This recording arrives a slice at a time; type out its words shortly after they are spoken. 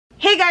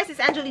Hey guys, it's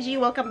Angeli G.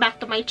 Welcome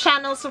back to my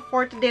channel. So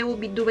for today, we'll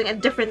be doing a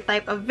different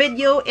type of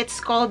video. It's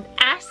called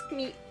Ask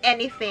Me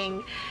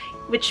Anything,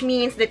 which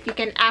means that you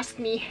can ask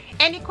me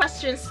any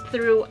questions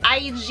through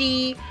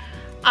IG,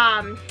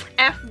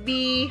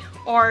 FB,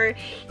 or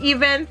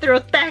even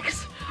through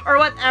text or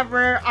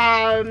whatever.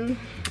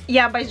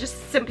 Yeah, by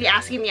just simply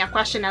asking me a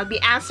question, I'll be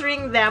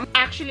answering them.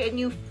 Actually, a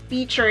new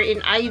feature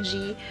in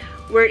IG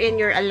wherein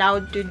you're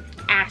allowed to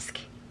ask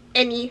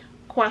any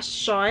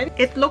question.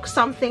 It looks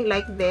something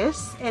like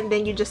this, and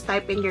then you just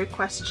type in your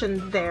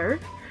question there.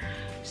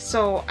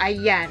 So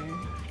ayan,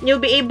 you'll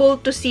be able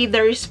to see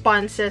the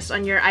responses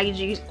on your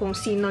IG kung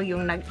sino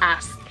yung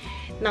nag-ask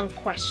ng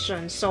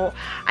question. So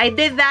I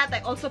did that. I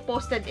also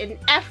posted in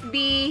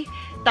FB.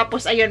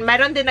 Tapos ayun,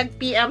 meron din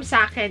nag-PM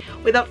sa akin.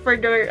 Without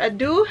further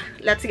ado,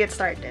 let's get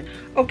started.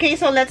 Okay,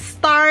 so let's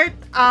start.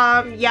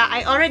 Yeah,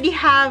 I already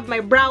have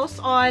my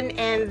brows on,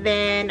 and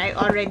then I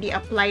already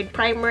applied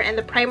primer, and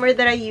the primer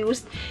that I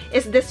used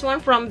is this one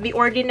from The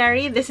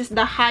Ordinary. This is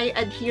the High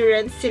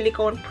Adherence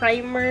Silicone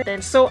Primer.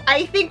 And so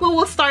I think we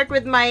will start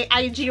with my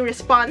IG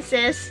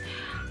responses.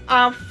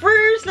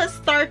 First, let's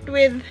start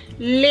with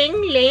Ling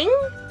Ling.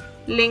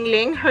 Ling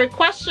Ling. Her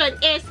question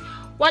is,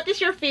 what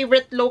is your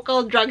favorite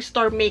local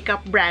drugstore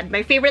makeup brand?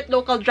 My favorite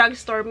local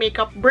drugstore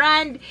makeup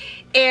brand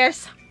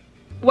is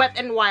Wet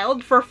n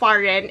Wild for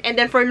foreign. And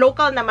then for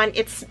local naman,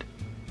 it's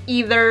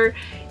either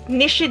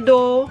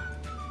Nishido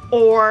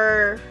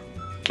or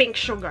Pink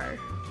Sugar.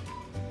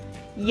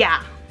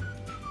 Yeah.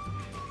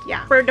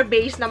 Yeah. For the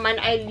base naman,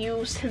 I'll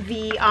use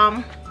the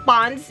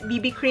Pond's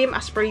BB cream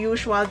as per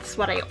usual. That's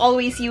what I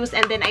always use.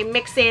 And then I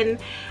mix in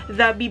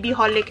the BB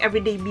Holic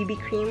Everyday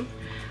BB cream.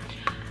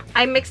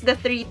 I mix the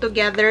three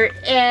together,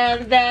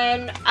 and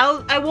then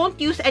I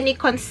won't use any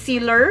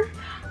concealer.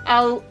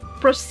 I'll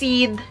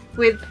proceed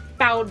with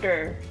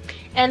powder,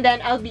 and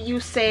then I'll be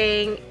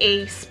using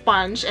a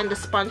sponge, and the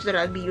sponge that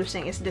I'll be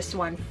using is this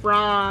one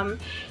from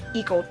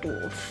Eco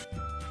Tools.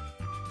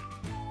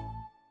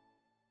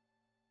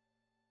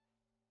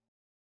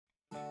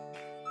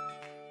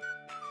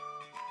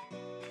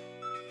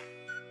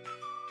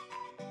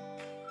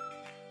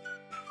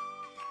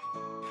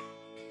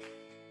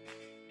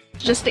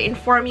 Just to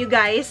inform you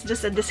guys,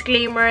 just a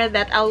disclaimer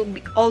that I'll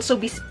also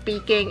be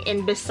speaking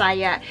in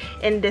Bisaya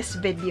in this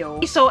video.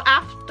 So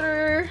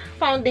after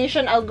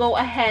foundation, I'll go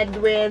ahead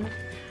with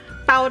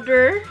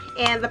powder,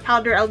 and the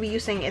powder I'll be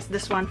using is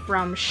this one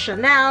from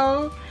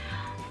Chanel.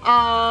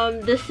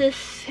 This is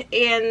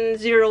in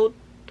 0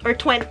 or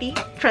 20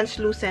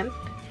 translucent,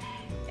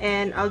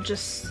 and I'll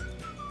just,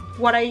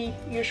 what I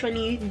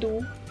usually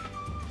do,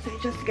 so I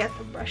just get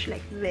a brush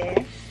like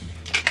this.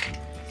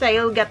 So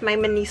I'll get my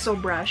Miniso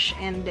brush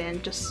and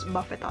then just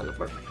buff it all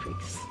over my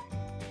face.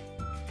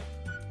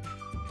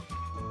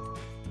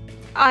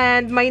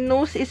 And my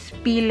nose is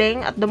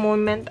peeling at the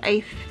moment.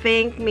 I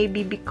think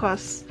maybe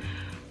because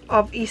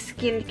of a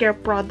skincare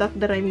product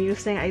that I'm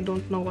using. I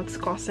don't know what's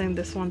causing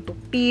this one to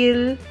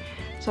peel.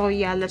 So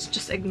yeah, let's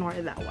just ignore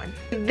that one.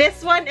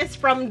 This one is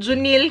from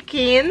Junil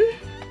Kin.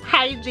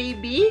 Hi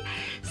JB.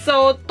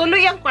 So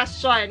tuloy ang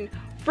question.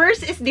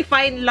 First is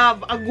define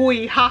love.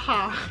 Agoy.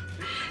 Haha.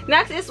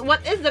 Next is,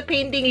 what is the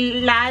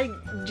painting La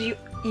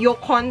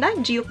Gioconda,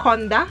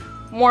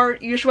 more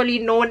usually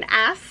known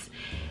as?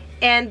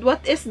 And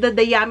what is the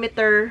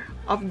diameter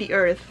of the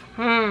earth?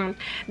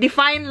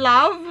 Define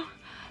love.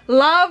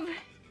 Love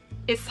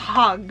is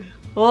hug.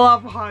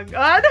 Love hug.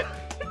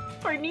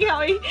 For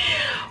Nihawi.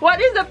 What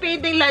is the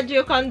painting La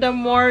Gioconda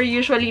more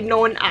usually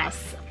known as?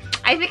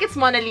 I think it's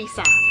Mona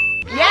Lisa.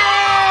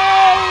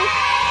 Yay!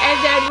 And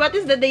then, what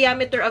is the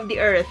diameter of the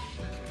earth?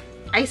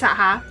 Ay, sa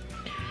ha?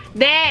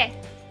 De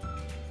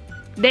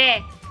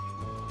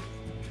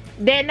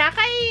na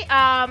kay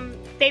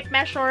tape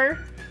measure.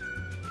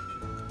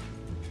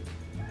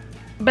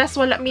 Best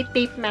wala mi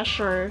tape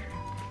measure.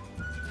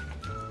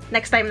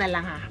 Next time na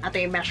lang ha. Ato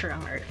yung measure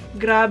ang earth.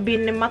 Grabe,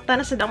 mata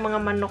na sad ang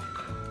mga manok.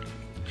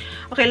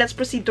 Okay, let's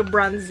proceed to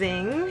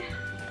bronzing.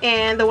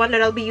 And the one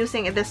that I'll be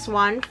using is this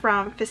one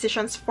from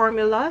Physicians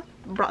Formula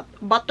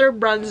Butter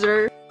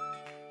Bronzer.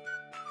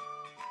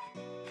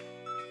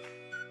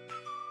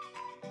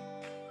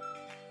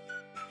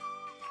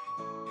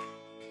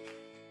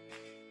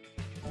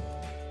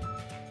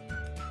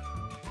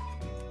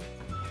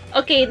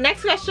 Okay,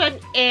 next question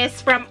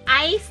is from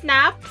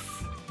iSnaps,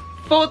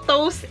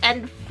 Photos,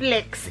 and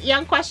Flicks.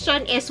 Yung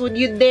question is, would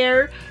you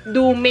dare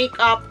do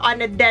makeup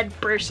on a dead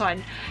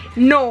person?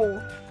 No.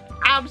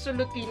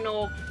 Absolutely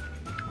no.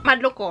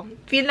 Madlo ko.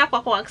 Feel na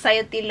ko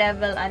anxiety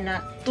level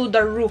to the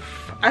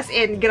roof. As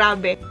in,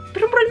 grabe.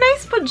 Pero murag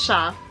nice pod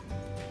siya.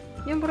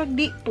 Yung murag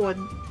di pod.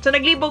 So,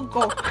 naglibog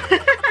ko.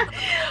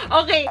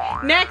 Okay,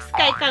 next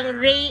kay kang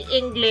Ray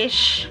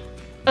English.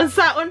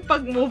 Unsaon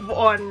pag move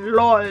on?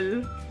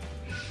 LOL.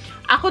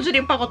 Ako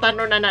dyan yung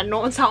pakutano na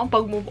noon sa akong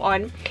pag-move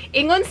on.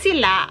 Ingon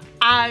sila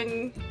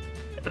ang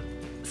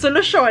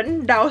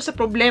solusyon daw sa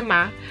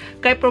problema,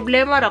 kay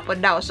problema ra po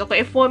daw. So, kung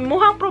if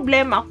muhang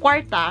problema,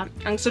 kwarta,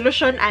 ang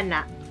solusyon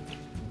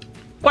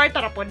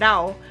kwarta ra po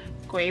daw.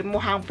 Kung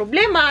muhang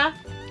problema,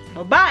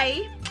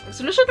 bye-bye. Ang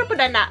solusyon ra po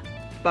na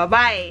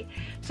bye-bye.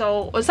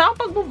 So, unsa ang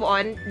pag-move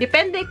on,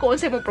 depende kung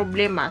unsa imong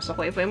problema. So,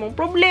 kung imong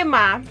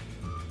problema,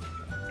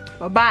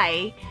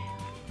 bye-bye.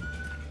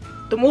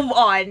 To move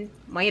on,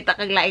 mangita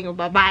kag laing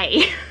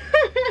bye-bye.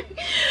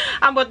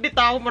 Ambot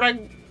bitaw,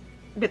 murag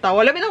bitaw,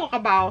 wala bitaw ko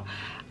kabaw.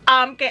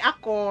 Kay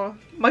ako,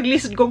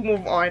 maglisod kog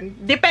move on.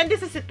 Depende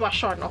sa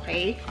sitwasyon,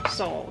 okay?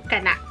 So,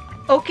 kana.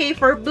 Okay,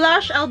 for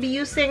blush, I'll be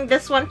using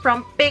this one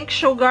from Pink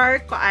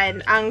Sugar,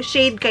 ang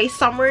shade kay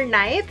Summer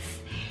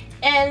Nights.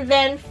 And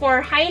then,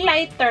 for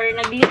highlighter,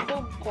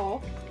 naglisod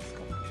ko.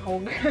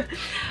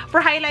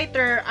 For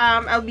highlighter,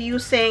 I'll be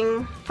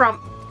using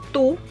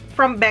two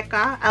from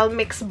Becca. I'll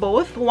mix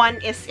both. One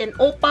is in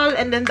Opal,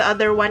 and then the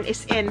other one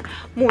is in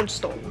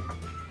Moonstone.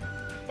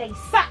 Kay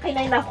sa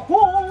kinay na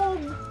hog!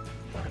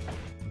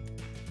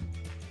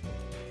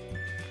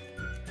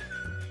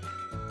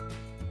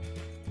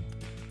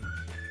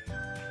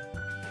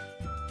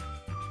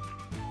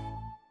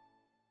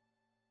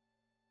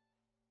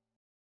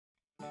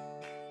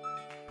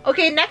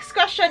 Okay, next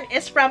question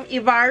is from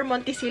Ivar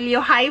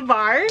Montisilio. Hi,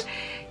 Var.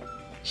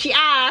 She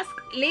asked,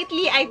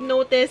 lately I've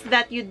noticed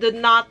that you do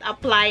not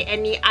apply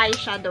any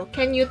eyeshadow.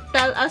 Can you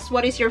tell us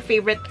what is your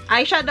favorite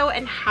eyeshadow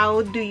and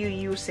how do you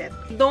use it?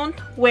 Don't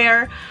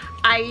wear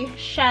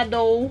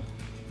eyeshadow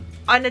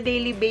on a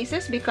daily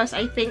basis because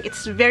I think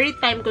it's very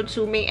time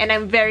consuming and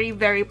I'm very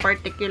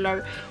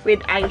particular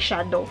with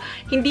eyeshadow.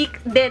 Hindi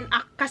din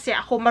kasi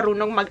ako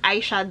marunong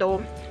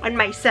mag-eyeshadow on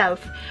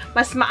myself.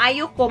 Mas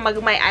maayo ko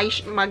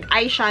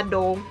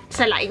mag-eyeshadow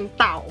sa laing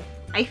tao.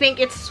 I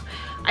think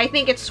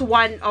it's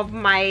one of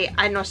my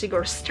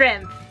siguro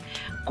strength.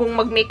 Kung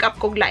mag-makeup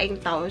kog laing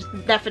tao,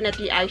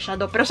 definitely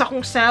eyeshadow. Pero sa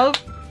akong self,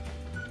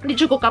 hindi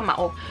ko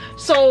kamao.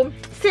 So,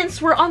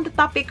 since we're on the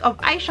topic of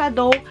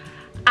eyeshadow,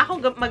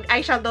 ako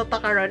mag-eyeshadow ta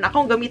karon.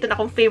 Akong gamiton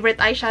akong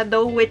favorite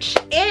eyeshadow which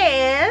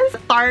is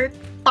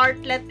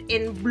Tartlet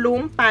in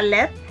Bloom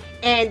palette.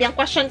 And yung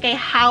question kay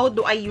how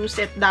do I use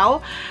it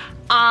daw?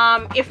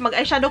 If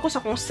mag-eyeshadow ko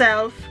sa akong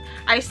self,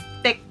 I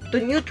stick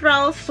to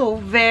neutral, so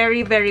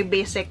very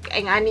basic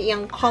ang ani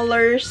yung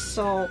colors.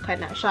 So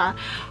kana siya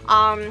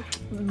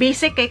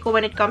basic kay ko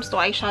when it comes to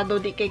eyeshadow.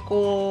 Di kay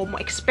ko mo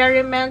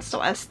experiment,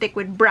 so I'll stick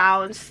with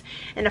browns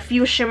and a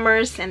few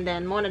shimmers and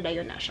then mo na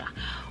dayon na siya.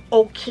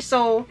 Okay,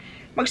 so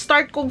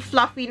mag-start kong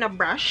fluffy na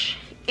brush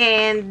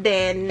and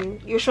then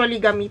usually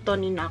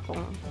gamiton ni na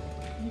akong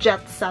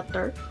jet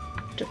setter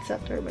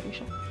ba ni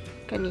siya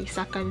kani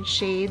second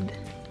shade,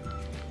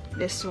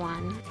 this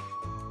one.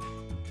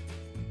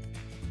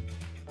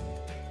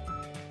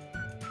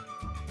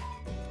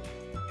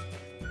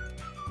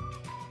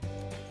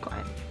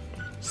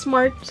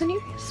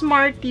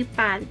 Smarty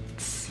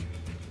Pants.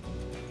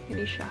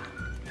 Hindi siya.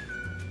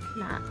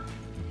 Na.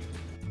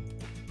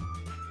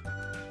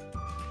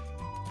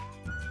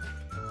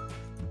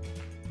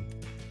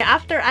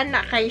 After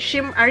ana kay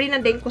ari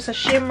na din ko sa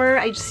shimmer,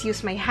 I just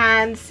use my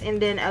hands and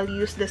then I'll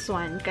use this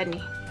one.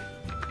 Kani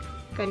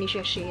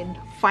siya shade.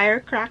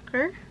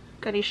 Firecracker.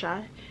 Kani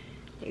siya.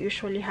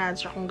 Usually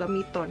hands siya kung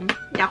gamiton.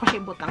 Di ako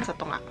siya butang sa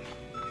tunga.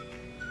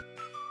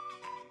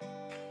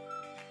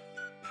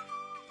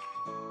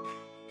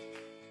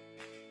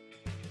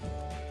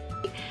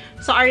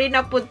 So, ari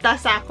na punta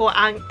sa ako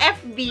ang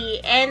FB.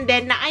 And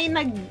then, naay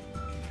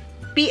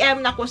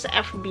nag-PM na ko sa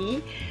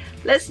FB.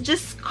 Let's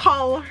just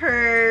call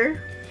her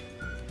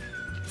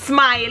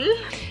Smile.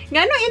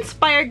 Ngano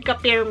inspired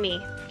ka, Pirmi?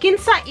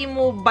 Kinsa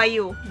imo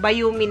bayo?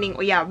 Bayo meaning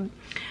uyab.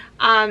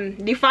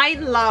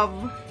 Define love.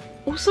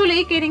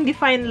 Usually kining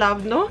define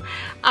love, no?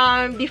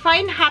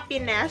 Define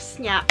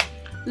happiness niya.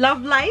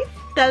 Lovelife.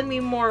 Tell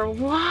me more.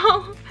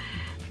 Wow!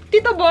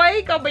 Tito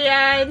Boy,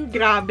 kabayan.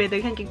 Grabe,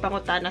 daghang kig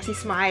pangutana si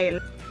Smile.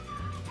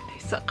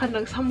 Sa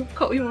kanang samok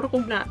ka uy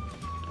murag na.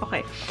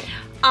 Okay.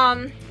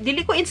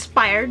 Dili ko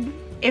inspired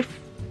if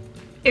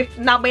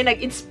nabay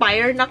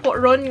nag-inspire nako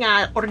ron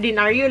nga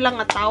ordinaryo lang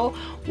nga tao,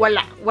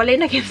 walay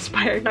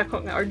nag-inspire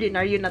nako nga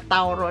ordinaryo na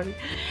tao ron.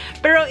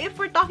 Pero if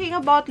we're talking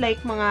about like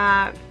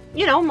mga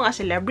mga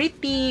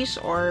celebrities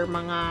or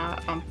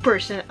mga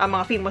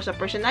mga famous na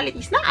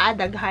personalities na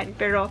daghan,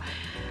 pero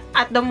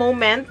at the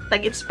moment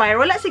nag-inspire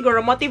wala siguro,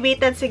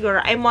 motivated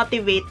siguro. I'm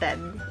motivated.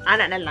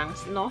 Ana na lang,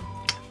 no?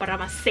 Para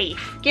mas safe.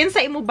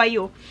 Kinsa imo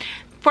bayo?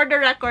 For the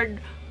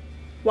record,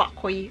 wa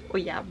ko'y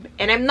uyab.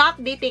 And I'm not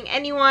dating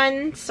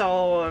anyone,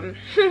 so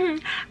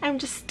I'm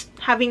just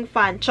having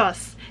fun.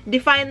 Chos.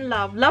 Define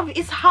love. Love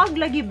is hug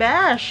lagi,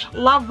 besh.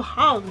 Love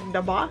hug,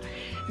 diba?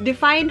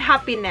 Define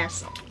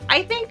happiness.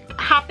 I think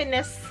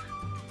happiness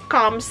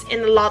comes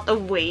in a lot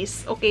of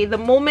ways. Okay,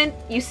 the moment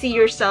you see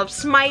yourself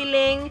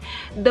smiling,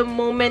 the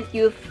moment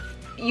you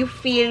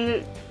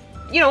feel,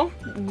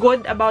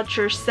 good about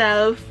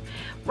yourself,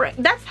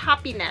 that's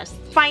happiness.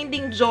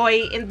 Finding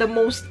joy in the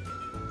most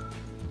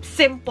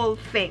simple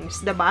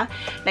things, diba?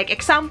 Like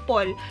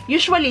example,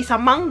 usually sa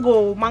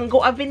Mango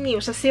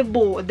Avenue sa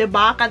Cebu,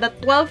 diba? Kada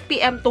 12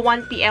 PM to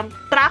 1 PM,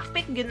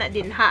 traffic yun na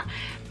din ha.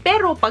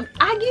 Pero pag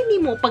agi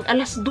nimo, pag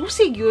alas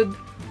 12 yun,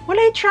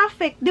 walay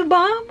traffic,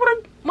 diba?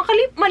 Murag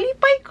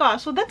malipay ka.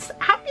 So that's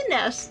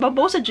happiness.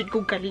 Babaw sa jud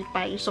kog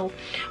kalipay. So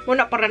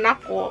muna para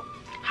nako,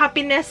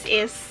 happiness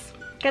is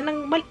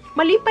kanang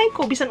malipay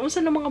ko bisan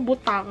unsa ng mga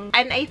butang.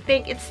 And I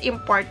think it's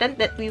important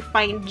that we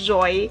find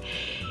joy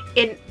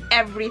in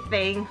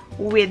everything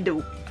we do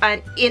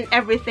and in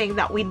everything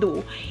that we do.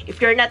 If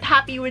you're not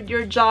happy with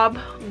your job,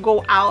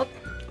 go out,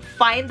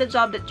 find the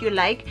job that you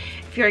like.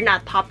 If you're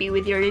not happy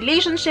with your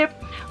relationship,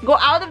 go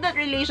out of that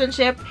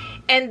relationship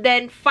and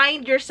then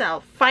find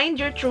yourself, find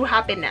your true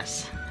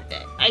happiness.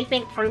 I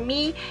think for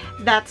me,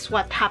 that's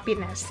what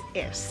happiness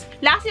is.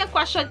 Last yung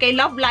question kay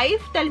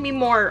Lovelife, tell me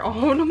more.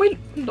 Oh, no,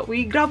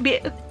 grabe.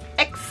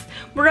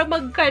 Mura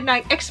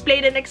magkanang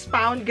explain and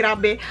expound,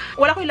 grabe.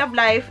 Wala ko yung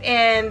Lovelife,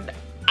 and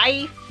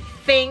I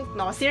think,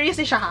 no,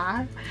 seriously siya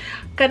ha.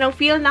 Kanang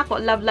feel na ko,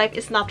 Lovelife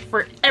is not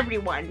for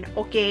everyone,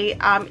 okay?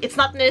 It's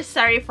not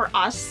necessary for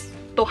us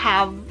to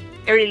have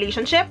a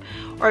relationship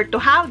or to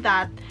have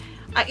that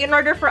in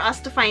order for us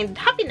to find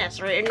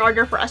happiness or in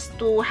order for us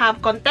to have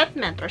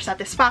contentment or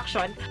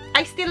satisfaction.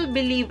 I still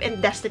believe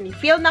in destiny.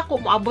 Feel na ko,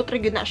 maabot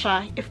rin na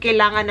siya if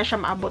kailangan na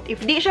siya maabot.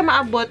 If di siya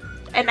maabot,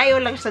 and ayaw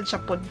lang sad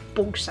siya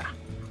pugsa.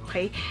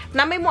 Okay?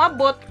 Na may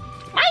moabot,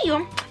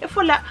 ayaw. If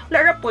wala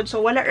rapod, so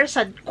wala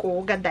rasad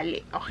ko,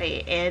 gadali.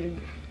 Okay? And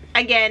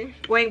again,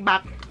 going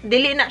back,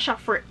 dili na siya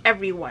for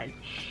everyone.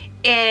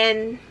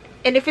 And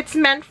if it's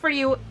meant for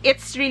you,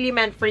 it's really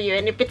meant for you.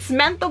 And if it's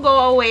meant to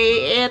go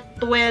away, it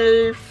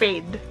will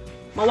fade.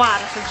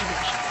 Mawara sa siya.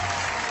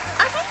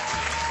 Okay?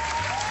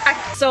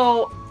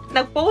 So,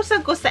 nag-post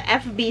ko sa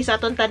FB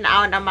sa atong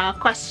tanaw ng mga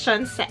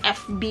questions sa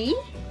FB.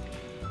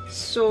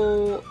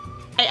 So,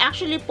 I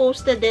actually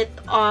posted it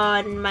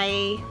on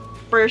my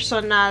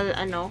personal,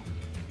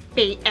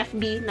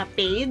 FB na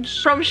page.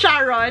 From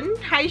Sharon.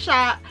 Hi,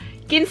 Sha.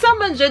 Kinsa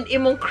man jud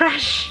imong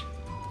crush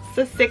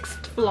sa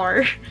 6th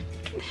floor.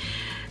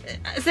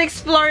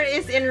 6th floor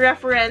is in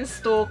reference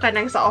to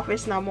kanang sa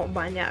office na mo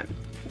ba niya.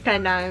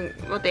 Kanang,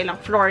 lang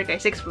floor kay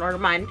 6th floor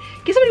man.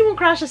 Kisa ba mong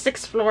crush sa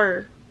 6th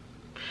floor?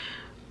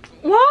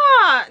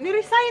 Wow!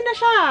 Niresign na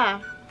siya!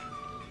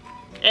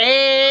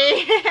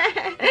 Eh!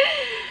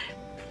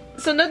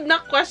 Sunod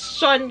na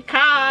question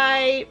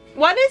kay,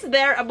 what is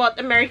there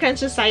about American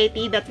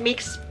society that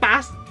makes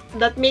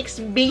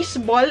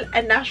baseball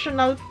a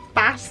national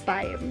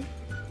pastime?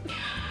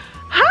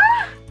 Ha?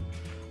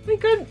 Oh my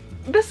God!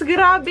 Bas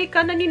grabe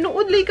ka,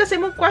 naninuod lang kasi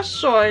mong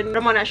question.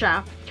 Ramo na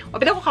siya.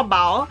 O, pita ko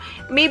kabaw.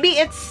 Maybe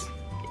it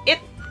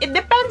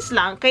depends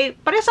lang. Kay,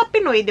 pare sa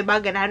Pinoy, diba,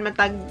 ganahan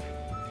matag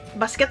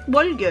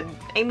basketball yun.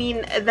 I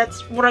mean, that's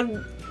murag,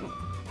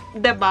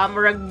 diba,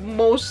 murag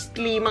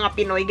mostly mga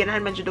Pinoy, ganahan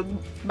man dyan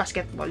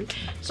basketball.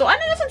 So, ano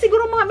nasan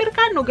siguro mga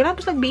Amerikano,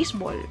 ganahan pa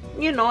baseball.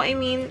 You know, I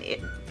mean,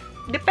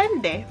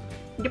 depende.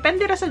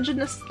 Depende ra sa dyan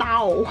na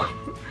tao.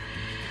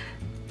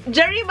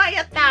 Jerry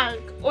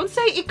Mayatang,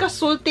 unsay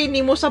ikasulti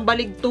nimo sa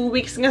balig 2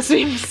 weeks nga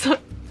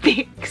swimsuit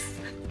pics?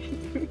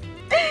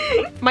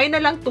 May na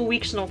lang 2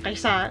 weeks, no?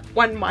 Kaysa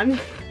 1 month.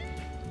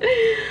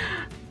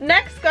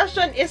 Next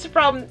question is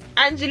from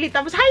Angeli.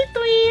 Tapos, hi,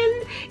 twin!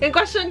 Yung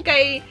question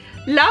kay,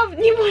 love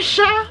nimo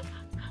siya?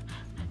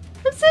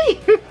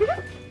 Unsay?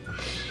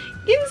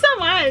 Kinsa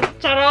man?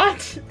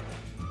 Charot!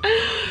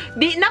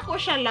 Di na ko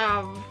siya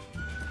love.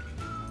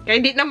 Kaya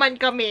hindi naman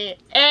kami.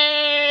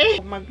 Eh!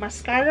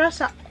 Mag-mascara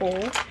sa ako.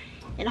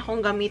 And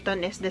akong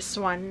gamiton is this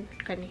one.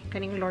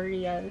 Kaning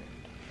L'Oreal.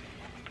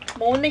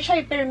 Mauna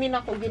siya i-permi na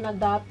ako.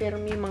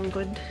 Ginada-permi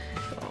manggod.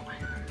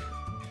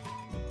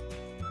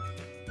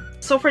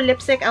 So for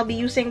lipstick, I'll be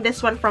using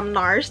this one from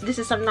NARS.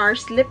 This is a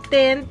NARS lip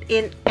tint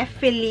in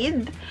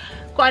Effilid.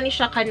 Kung ano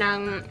siya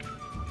kanang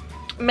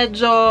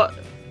medyo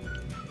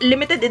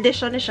limited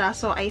edition na siya.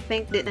 So I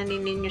think di na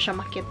ninyo siya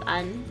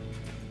makitaan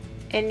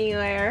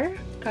anywhere.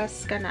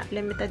 Kas kana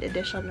limited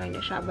edition lang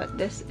niya siya, but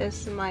this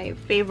is my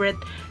favorite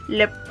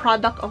lip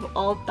product of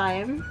all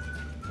time.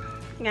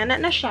 Ngana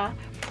na siya.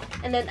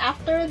 And then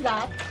after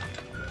that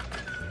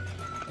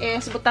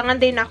is butangan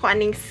din ako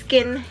aning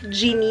Skin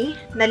Genie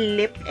na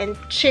lip and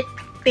cheek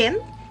tint.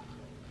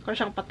 Kung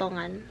siyang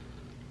patungan.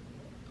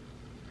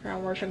 Parang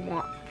more siyang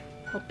mga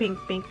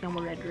pink na mo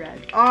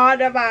red. Oh,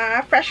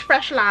 diba?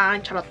 Fresh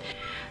lang. Charot.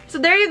 So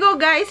there you go,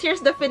 guys.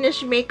 Here's the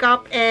finished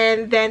makeup.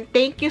 And then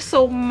thank you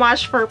so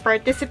much for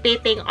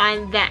participating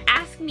on the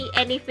Ask Me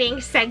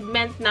Anything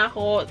segment na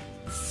ko.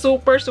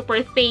 Super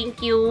thank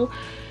you.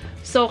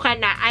 So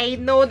kana, I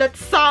know that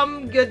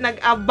some good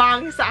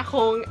nag-abang sa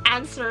akong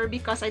answer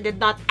because I did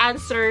not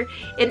answer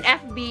in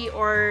FB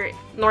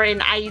nor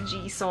in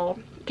IG. So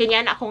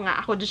kanyan ako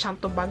dyan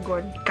siyang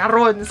tubagon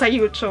karon sa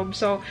YouTube.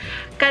 So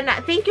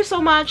kana, thank you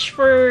so much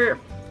for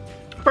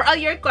all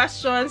your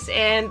questions,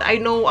 and I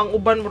know ang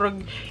uban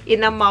murag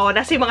inamaw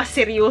na si mga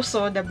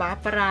seryoso, diba?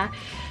 Para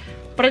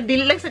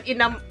dili lang sa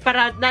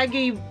para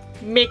nagi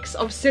mix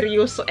of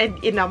seryoso and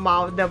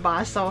inamaw,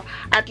 diba? So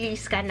at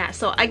least kana.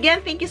 So again,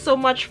 thank you so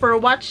much for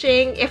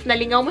watching. If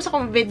nalingaw mo sa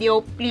akong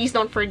video, please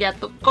don't forget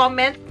to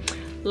comment,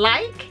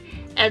 like,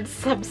 and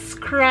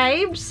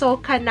subscribe. So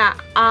kana,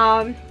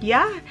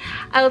 yeah,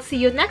 I'll see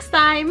you next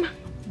time.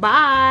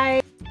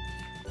 Bye.